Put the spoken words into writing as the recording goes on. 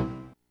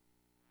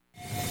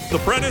The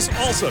Prentice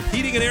Alsop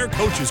Heating and Air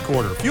Coaches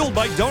Corner, fueled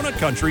by Donut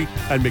Country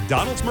and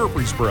McDonald's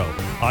Murfreesboro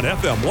on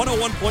FM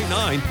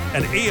 101.9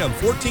 and AM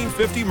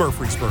 1450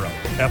 Murfreesboro,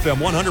 FM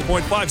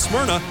 100.5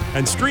 Smyrna,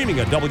 and streaming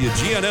at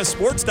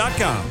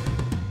WGNSSports.com.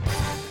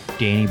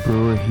 Danny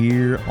Brewer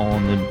here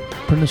on the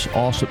Prentice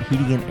Alsop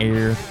Heating and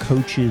Air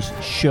Coaches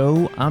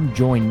Show. I'm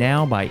joined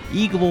now by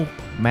Eagleville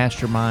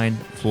mastermind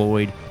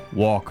Floyd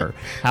Walker.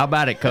 How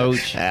about it,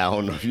 Coach? I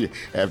don't know if you,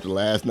 after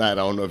last night, I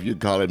don't know if you'd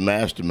call it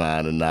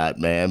mastermind or not,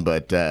 man,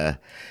 but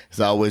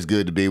it's always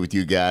good to be with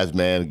you guys,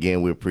 man.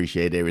 Again, we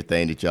appreciate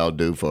everything that y'all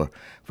do for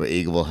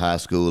Eagleville High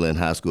School and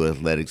high school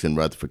athletics in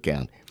Rutherford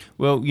County.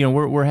 Well, you know,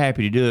 we're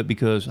happy to do it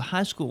because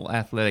high school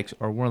athletics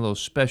are one of those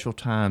special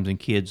times in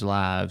kids'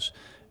 lives.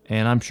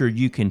 And I'm sure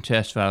you can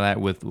testify to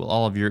that with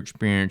all of your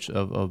experience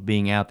of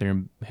being out there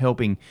and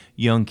helping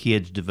young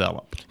kids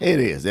develop. It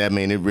is. I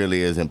mean, it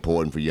really is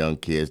important for young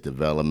kids'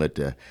 development.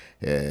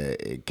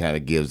 It kind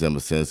of gives them a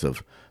sense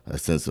of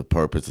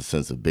purpose, a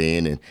sense of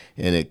being, and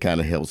it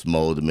kind of helps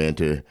mold them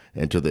into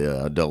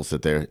the adults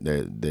that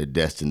they're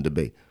destined to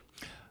be.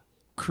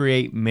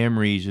 Create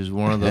memories is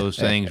one of those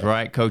things,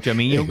 right, Coach? I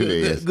mean, you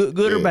know,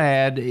 good or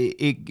bad,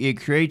 it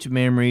creates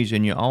memories,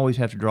 and you always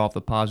have to draw off the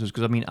positives.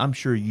 Because I mean, I'm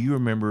sure you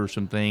remember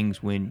some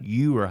things when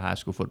you were a high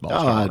school football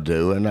star. I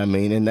do, and I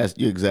mean, and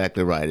you're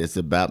exactly right. It's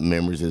about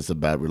memories. It's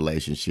about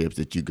relationships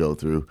that you go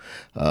through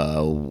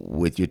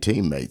with your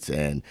teammates,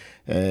 and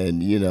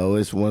you know,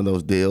 it's one of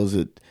those deals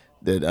that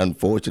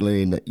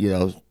unfortunately, you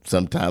know,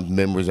 sometimes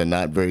memories are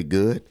not very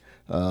good.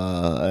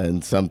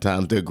 And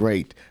sometimes they're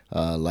great.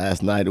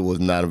 Last night it was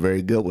not a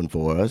very good one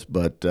for us,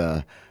 but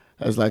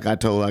it's like I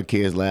told our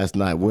kids last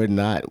night, we're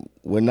not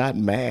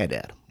mad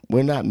at them.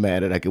 We're not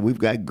mad at them. We've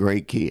got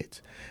great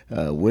kids.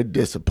 We're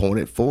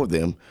disappointed for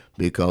them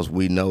because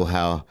we know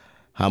how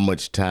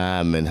much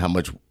time and how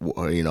much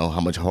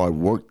hard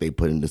work they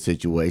put into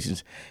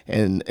situations,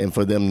 and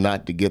for them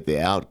not to get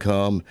the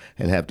outcome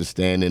and have to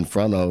stand in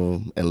front of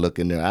them and look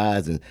in their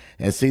eyes and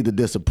see the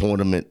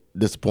disappointment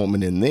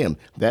in them.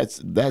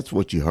 That's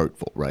what you hurt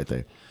for right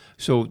there.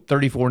 So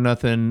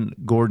 34-0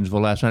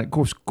 Gordonsville last night. Of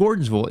course,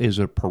 Gordonsville is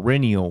a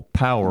perennial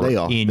power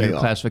in your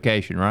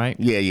classification, right?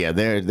 Yeah.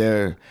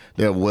 They're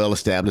a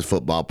well-established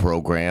football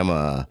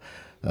program.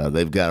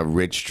 They've got a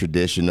rich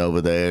tradition over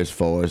there as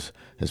far as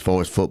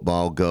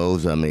football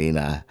goes. I mean,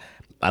 I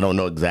don't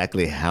know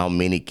exactly how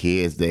many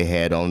kids they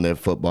had on their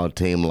football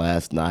team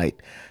last night.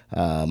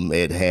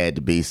 It had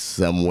to be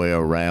somewhere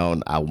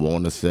around, I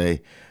want to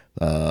say,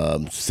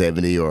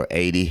 70 or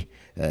 80.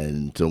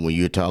 And so when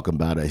you're talking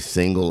about a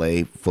single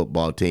A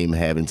football team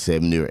having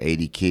 70 or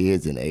 80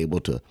 kids and able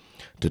to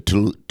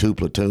two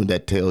platoon,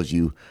 that tells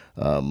you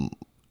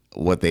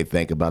what they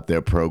think about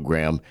their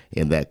program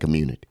in that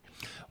community.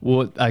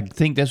 Well, I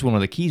think that's one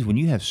of the keys. When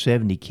you have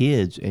 70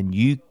 kids and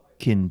you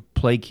can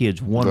play kids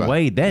one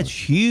way,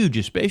 that's huge,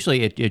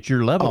 especially at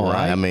your level,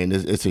 right? I mean,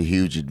 it's a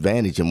huge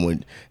advantage. And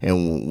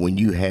when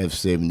you have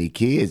 70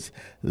 kids,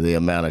 the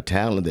amount of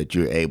talent that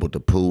you're able to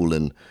pool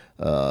and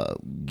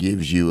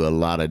gives you a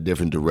lot of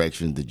different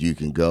directions that you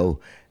can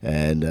go.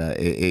 And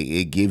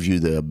it gives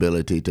you the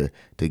ability to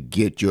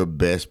get your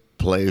best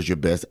players, your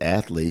best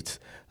athletes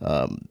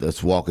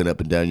that's walking up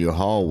and down your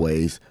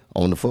hallways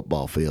on the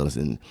football fields,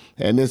 and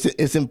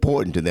it's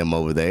important to them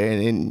over there,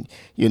 and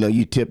you know,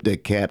 you tip their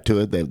cap to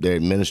it. Their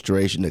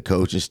administration, the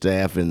coaching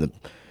staff, in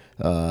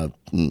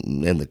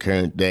the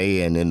current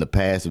day and in the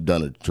past have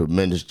done a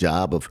tremendous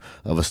job of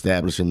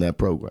establishing that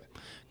program.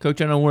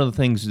 Coach, I know one of the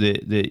things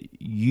that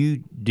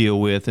you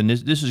deal with, and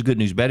this is good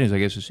news, bad news, I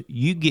guess, is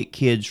you get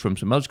kids from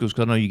some other schools,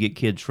 because I know you get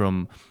kids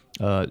from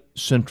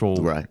Central,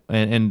 right,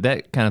 and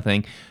that kind of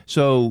thing.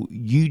 So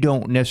you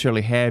don't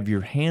necessarily have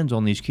your hands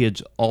on these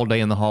kids all day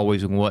in the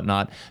hallways and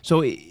whatnot.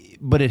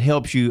 But it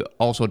helps you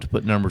also to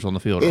put numbers on the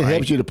field. It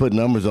helps you to put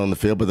numbers on the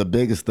field. But the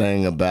biggest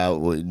thing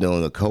about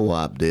the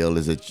co-op deal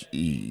is that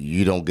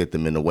you don't get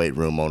them in the weight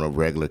room on a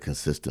regular,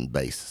 consistent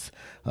basis.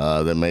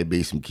 There may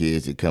be some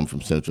kids that come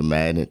from Central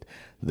Magnet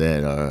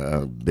that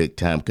are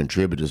big-time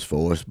contributors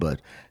for us,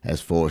 but as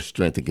far as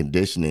strength and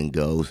conditioning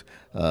goes,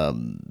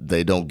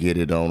 they don't get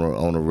it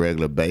on a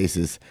regular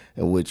basis,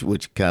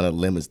 which kind of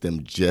limits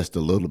them just a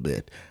little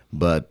bit.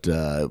 But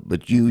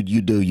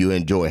you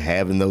enjoy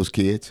having those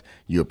kids.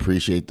 You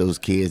appreciate those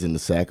kids and the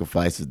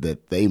sacrifices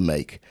that they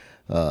make,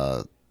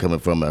 coming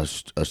from a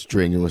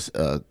strenuous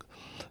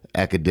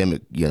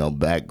academic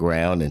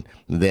background, and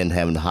then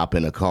having to hop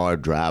in a car,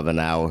 drive an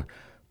hour,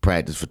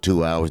 practice for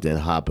 2 hours, then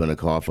hop in a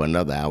car for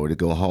another hour to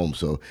go home.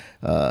 So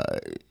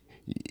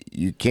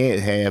you can't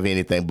have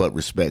anything but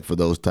respect for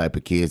those type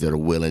of kids that are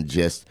willing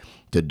just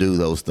to do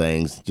those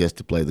things, just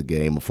to play the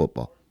game of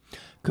football.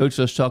 Coach,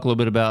 let's talk a little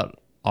bit about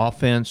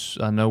offense.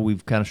 I know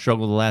we've kind of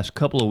struggled the last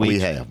couple of weeks.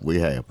 We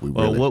have.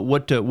 Really.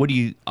 What do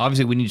you?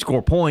 Obviously, we need to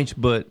score points,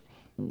 but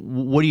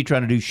what are you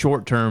trying to do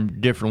short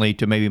term differently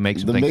to maybe make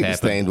some things happen? The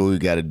biggest thing that we've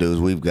got to do is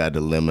we've got to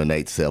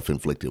eliminate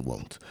self-inflicted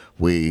wounds.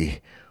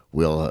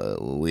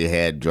 we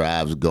had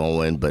drives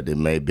going, but it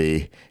may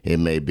be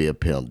a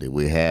penalty.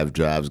 We have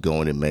drives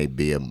going, it may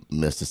be a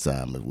missed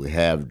assignment. We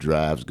have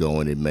drives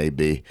going, it may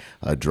be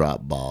a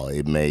drop ball.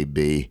 It may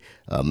be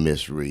a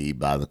misread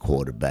by the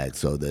quarterback.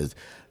 So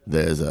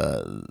there's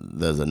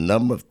a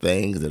number of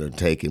things that are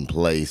taking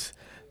place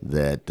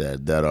that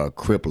are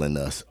crippling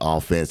us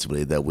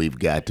offensively that we've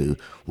got to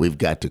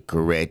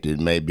correct. It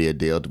may be a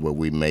deal to where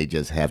we may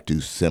just have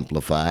to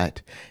simplify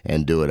it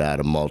and do it out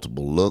of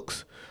multiple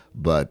looks.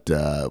 But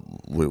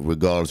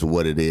regardless of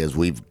what it is,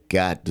 we've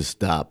got to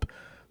stop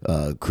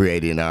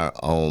creating our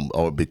own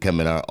or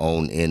becoming our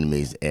own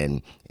enemies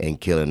and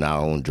killing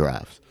our own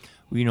drives.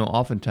 Well, you know,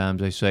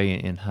 oftentimes they say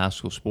in high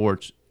school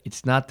sports,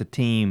 it's not the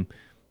team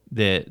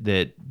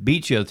that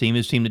beats the other team,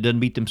 it's the team that doesn't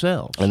beat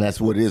themselves. And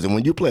that's what it is. And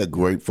when you play a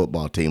great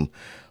football team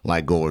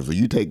like Gordonsville,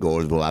 you take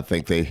Gordonsville, I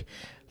think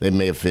they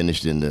may have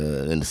finished in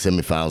the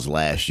semifinals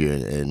last year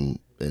in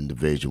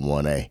Division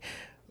 1A.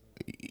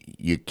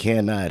 You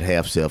cannot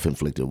have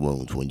self-inflicted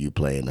wounds when you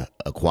play in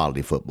a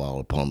quality football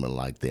opponent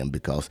like them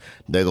because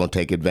they're going to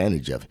take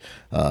advantage of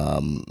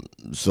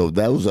it. So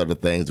those are the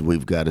things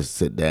we've got to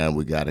sit down,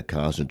 we got to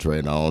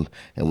concentrate on,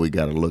 and we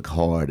got to look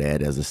hard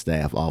at as a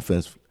staff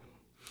offensively.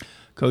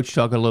 Coach,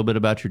 talk a little bit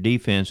about your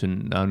defense,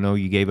 and I know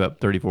you gave up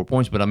 34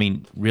 points, but I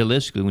mean,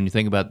 realistically, when you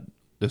think about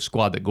the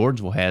squad that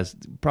Gordonsville has,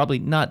 probably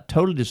not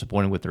totally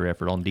disappointed with their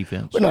effort on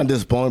defense. We're not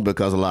disappointed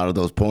because a lot of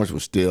those points were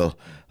still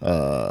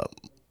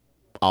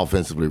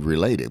offensively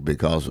related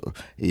because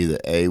either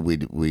A, we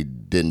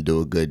didn't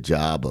do a good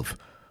job of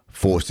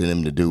forcing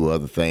them to do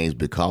other things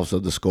because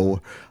of the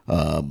score,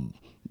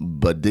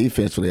 but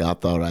defensively I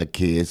thought our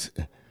kids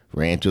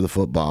ran to the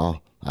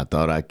football. I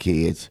thought our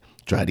kids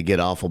tried to get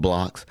off of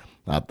blocks.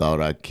 I thought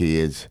our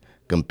kids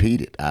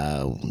competed.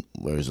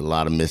 There's a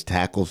lot of missed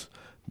tackles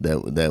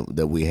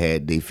that we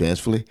had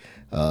defensively,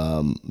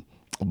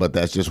 but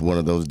that's just one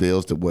of those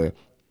deals to where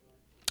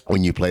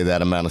when you play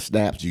that amount of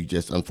snaps, you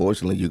just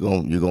unfortunately you're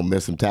gonna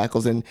miss some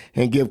tackles and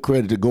give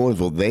credit to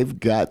Gordonsville. They've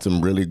got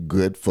some really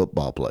good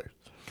football players.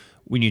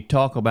 When you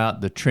talk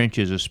about the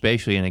trenches,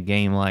 especially in a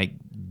game like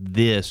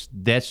this,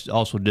 that's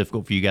also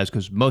difficult for you guys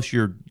because most of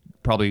your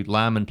probably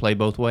linemen play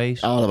both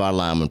ways. All of our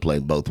linemen play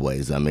both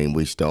ways. I mean,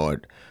 we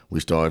start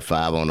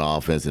 5 on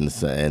offense,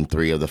 and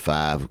 3 of the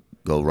 5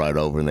 go right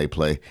over, and they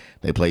play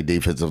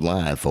defensive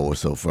line for us.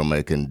 So from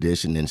a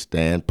conditioning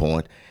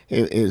standpoint,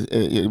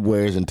 it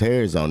wears and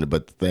tears on it.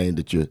 But the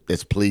thing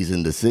that's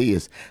pleasing to see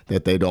is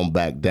that they don't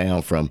back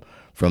down from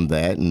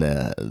that, and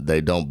they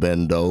don't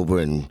bend over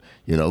and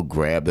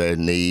grab their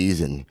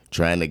knees and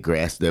trying to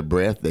grasp their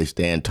breath. They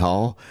stand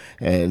tall,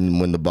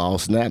 and when the ball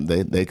snaps,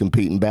 they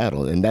compete in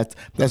battle, and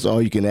that's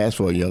all you can ask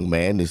for a young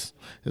man. It's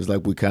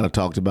like we kind of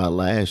talked about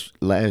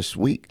last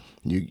week.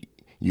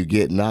 You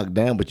get knocked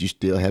down, but you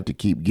still have to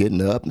keep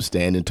getting up and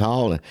standing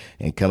tall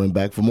and coming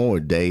back for more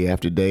day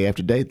after day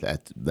after day.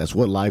 That's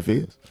what life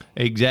is.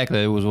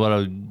 Exactly. It was what I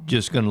was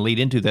just going to lead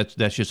into. That's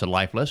just a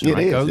life lesson,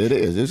 right, Coach? It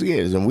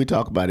is. And we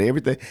talk about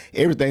everything.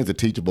 Everything's a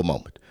teachable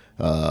moment.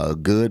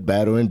 Good,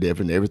 bad, or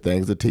indifferent,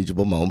 everything's a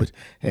teachable moment.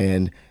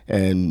 And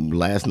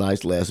last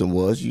night's lesson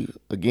was you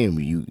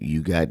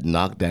got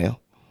knocked down.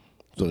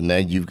 So now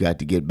you've got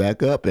to get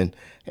back up, and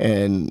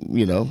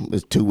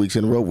it's 2 weeks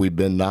in a row we've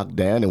been knocked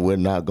down, and we're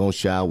not going to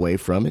shy away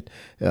from it.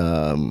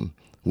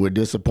 We're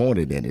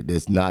disappointed in it.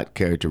 It's not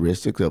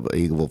characteristics of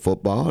Eagleville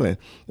football, and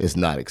it's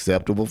not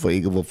acceptable for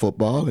Eagleville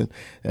football,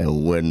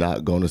 and we're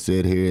not going to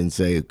sit here and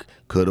say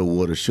coulda,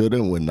 woulda, shoulda,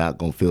 and we're not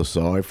going to feel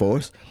sorry for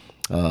us.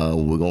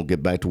 We're going to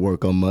get back to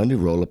work on Monday,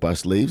 roll up our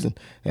sleeves,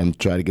 and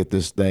try to get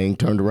this thing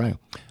turned around.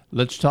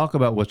 Let's talk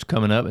about what's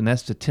coming up, and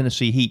that's the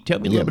Tennessee Heat. Tell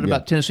me a little bit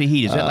about Tennessee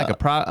Heat. Is that like a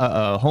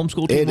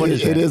homeschool team? What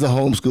is that? It is a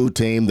homeschool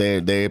team.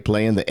 They're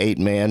playing the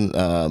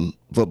 8-man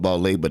football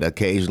league, but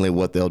occasionally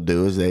what they'll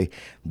do is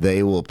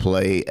they will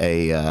play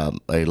a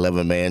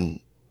 11-man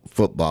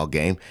football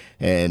game.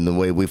 And the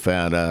way we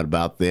found out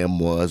about them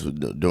was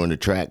during the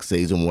track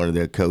season, one of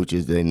their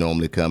coaches, they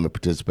normally come and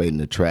participate in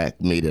the track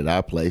meet at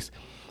our place,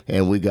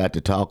 and we got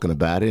to talking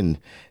about it,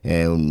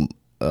 and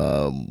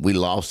we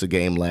lost the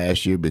game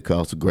last year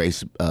because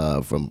Grace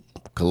from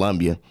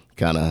Columbia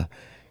kind of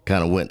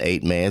went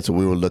 8-man, so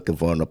we were looking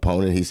for an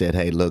opponent. He said,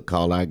 hey, look,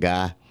 call our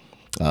guy.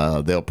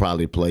 They'll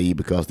probably play you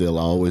because they're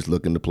always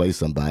looking to play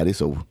somebody.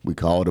 So we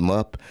called him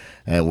up,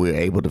 and we were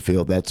able to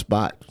fill that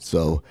spot.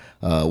 So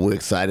we're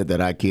excited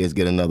that our kids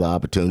get another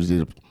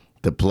opportunity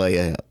to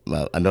play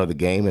another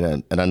game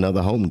and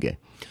another home game.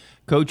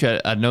 Coach,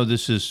 I know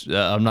this is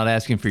I'm not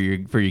asking for your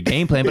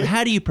game plan, but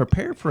how do you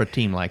prepare for a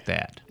team like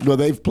that? Well,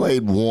 they've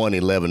played one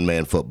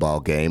 11-man football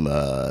game.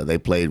 They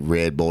played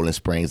Red Bowling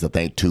Springs, I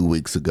think, 2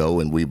 weeks ago,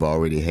 and we've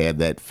already had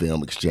that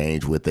film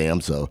exchange with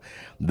them. So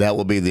that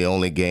will be the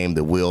only game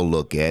that we'll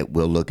look at.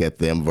 We'll look at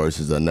them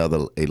versus another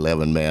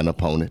 11-man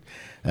opponent,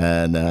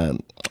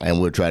 and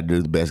we'll try to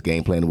do the best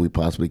game plan that we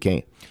possibly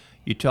can.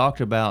 You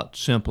talked about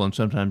simple, and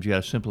sometimes you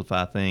got to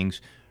simplify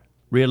things.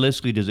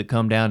 realistically, does it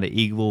come down to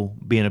Eagle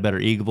being a better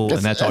Eagle,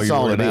 and that's all you're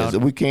worried about?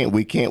 We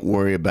can't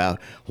worry about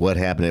what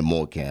happened in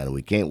Moore County.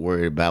 We can't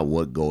worry about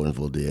what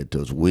Gordonsville did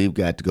to us. We've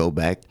got to go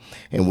back,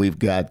 and we've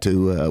got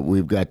to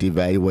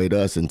evaluate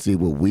us and see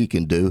what we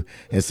can do,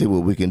 and see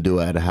what we can do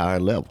at a higher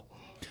level.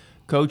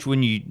 Coach,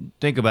 when you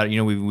think about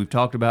it, we've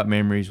talked about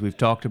memories, we've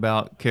talked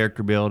about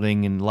character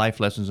building and life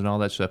lessons and all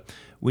that stuff.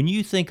 When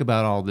you think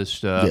about all this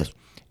stuff, yes.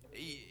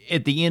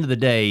 At the end of the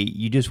day,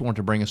 you just want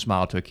to bring a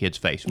smile to a kid's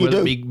face,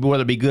 whether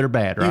it be good or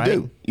bad, right? You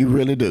do. You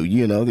really do.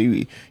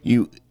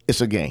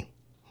 It's a game.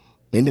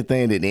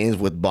 Anything that ends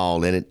with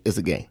ball in it is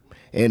a game.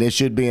 And it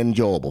should be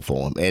enjoyable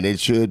for them, and it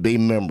should be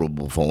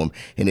memorable for them,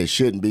 and it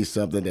shouldn't be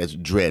something that's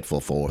dreadful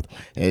for them.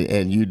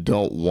 And you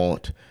don't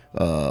want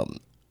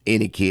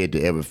any kid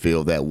to ever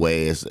feel that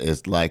way.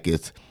 It's like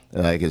it's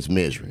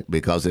misery,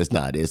 because it's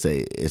not. It's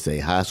a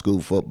high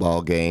school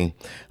football game.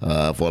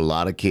 For a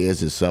lot of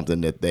kids, it's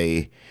something that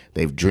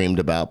they've dreamed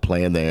about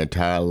playing their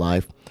entire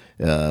life.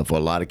 For a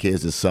lot of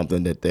kids, it's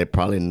something that they're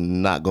probably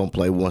not going to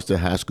play once their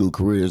high school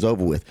career is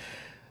over with.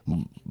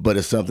 But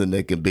it's something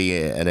that can be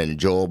an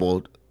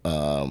enjoyable,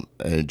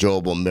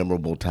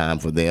 memorable time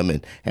for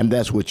them, and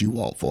that's what you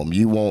want for them.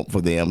 You want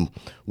for them,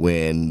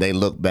 when they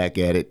look back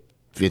at it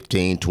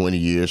 15, 20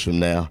 years from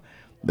now,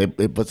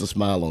 it puts a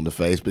smile on the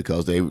face,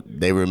 because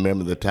they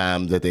remember the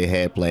times that they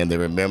had playing. They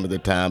remember the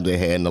times they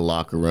had in the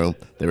locker room.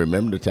 They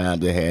remember the times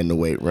they had in the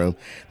weight room.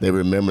 They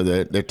remember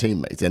their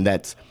teammates, and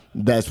that's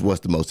what's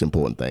the most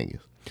important thing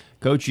is.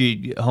 Coach,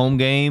 home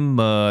game,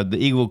 the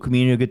Eagle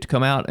community will get to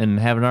come out and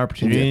have an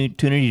opportunity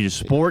to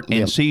support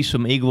and see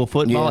some Eagle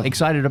football. Yeah.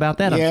 Excited about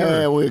that, I'm sure.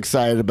 Yeah, we're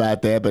excited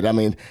about that. But,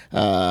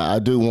 I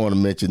do want to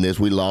mention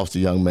this. We lost a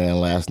young man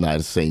last night,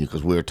 a senior,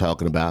 because we were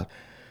talking about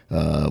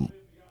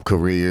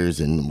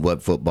careers and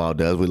what football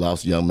does. We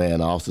lost a young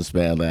man, Austin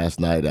Spann, last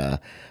night,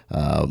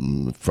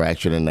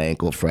 fractured an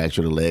ankle,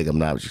 fractured a leg. I'm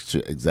not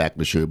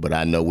exactly sure, but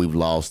I know we've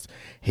lost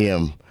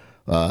him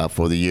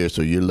for the year.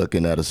 So you're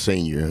looking at a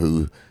senior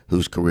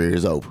whose career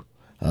is over.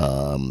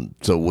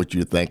 So what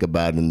you think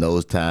about in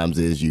those times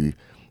is you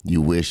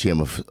wish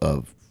him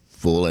a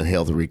full and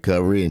healthy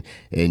recovery,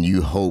 and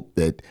you hope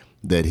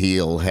that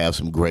he'll have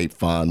some great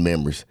fond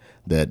memories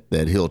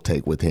that he'll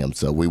take with him.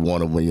 So we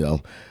want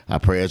to, our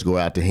prayers go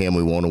out to him.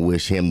 We want to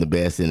wish him the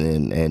best,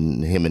 and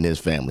him and his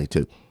family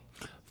too.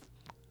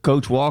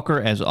 Coach Walker,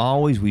 as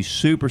always, we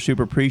super,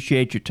 super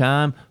appreciate your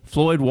time.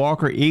 Floyd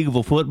Walker,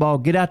 Eagleville football.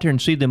 Get out there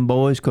and see them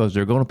boys, because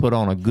they're going to put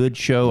on a good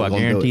show. I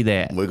guarantee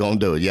that. We're going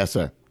to do it. Yes,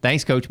 sir.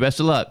 Thanks, Coach. Best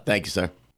of luck. Thank you, sir.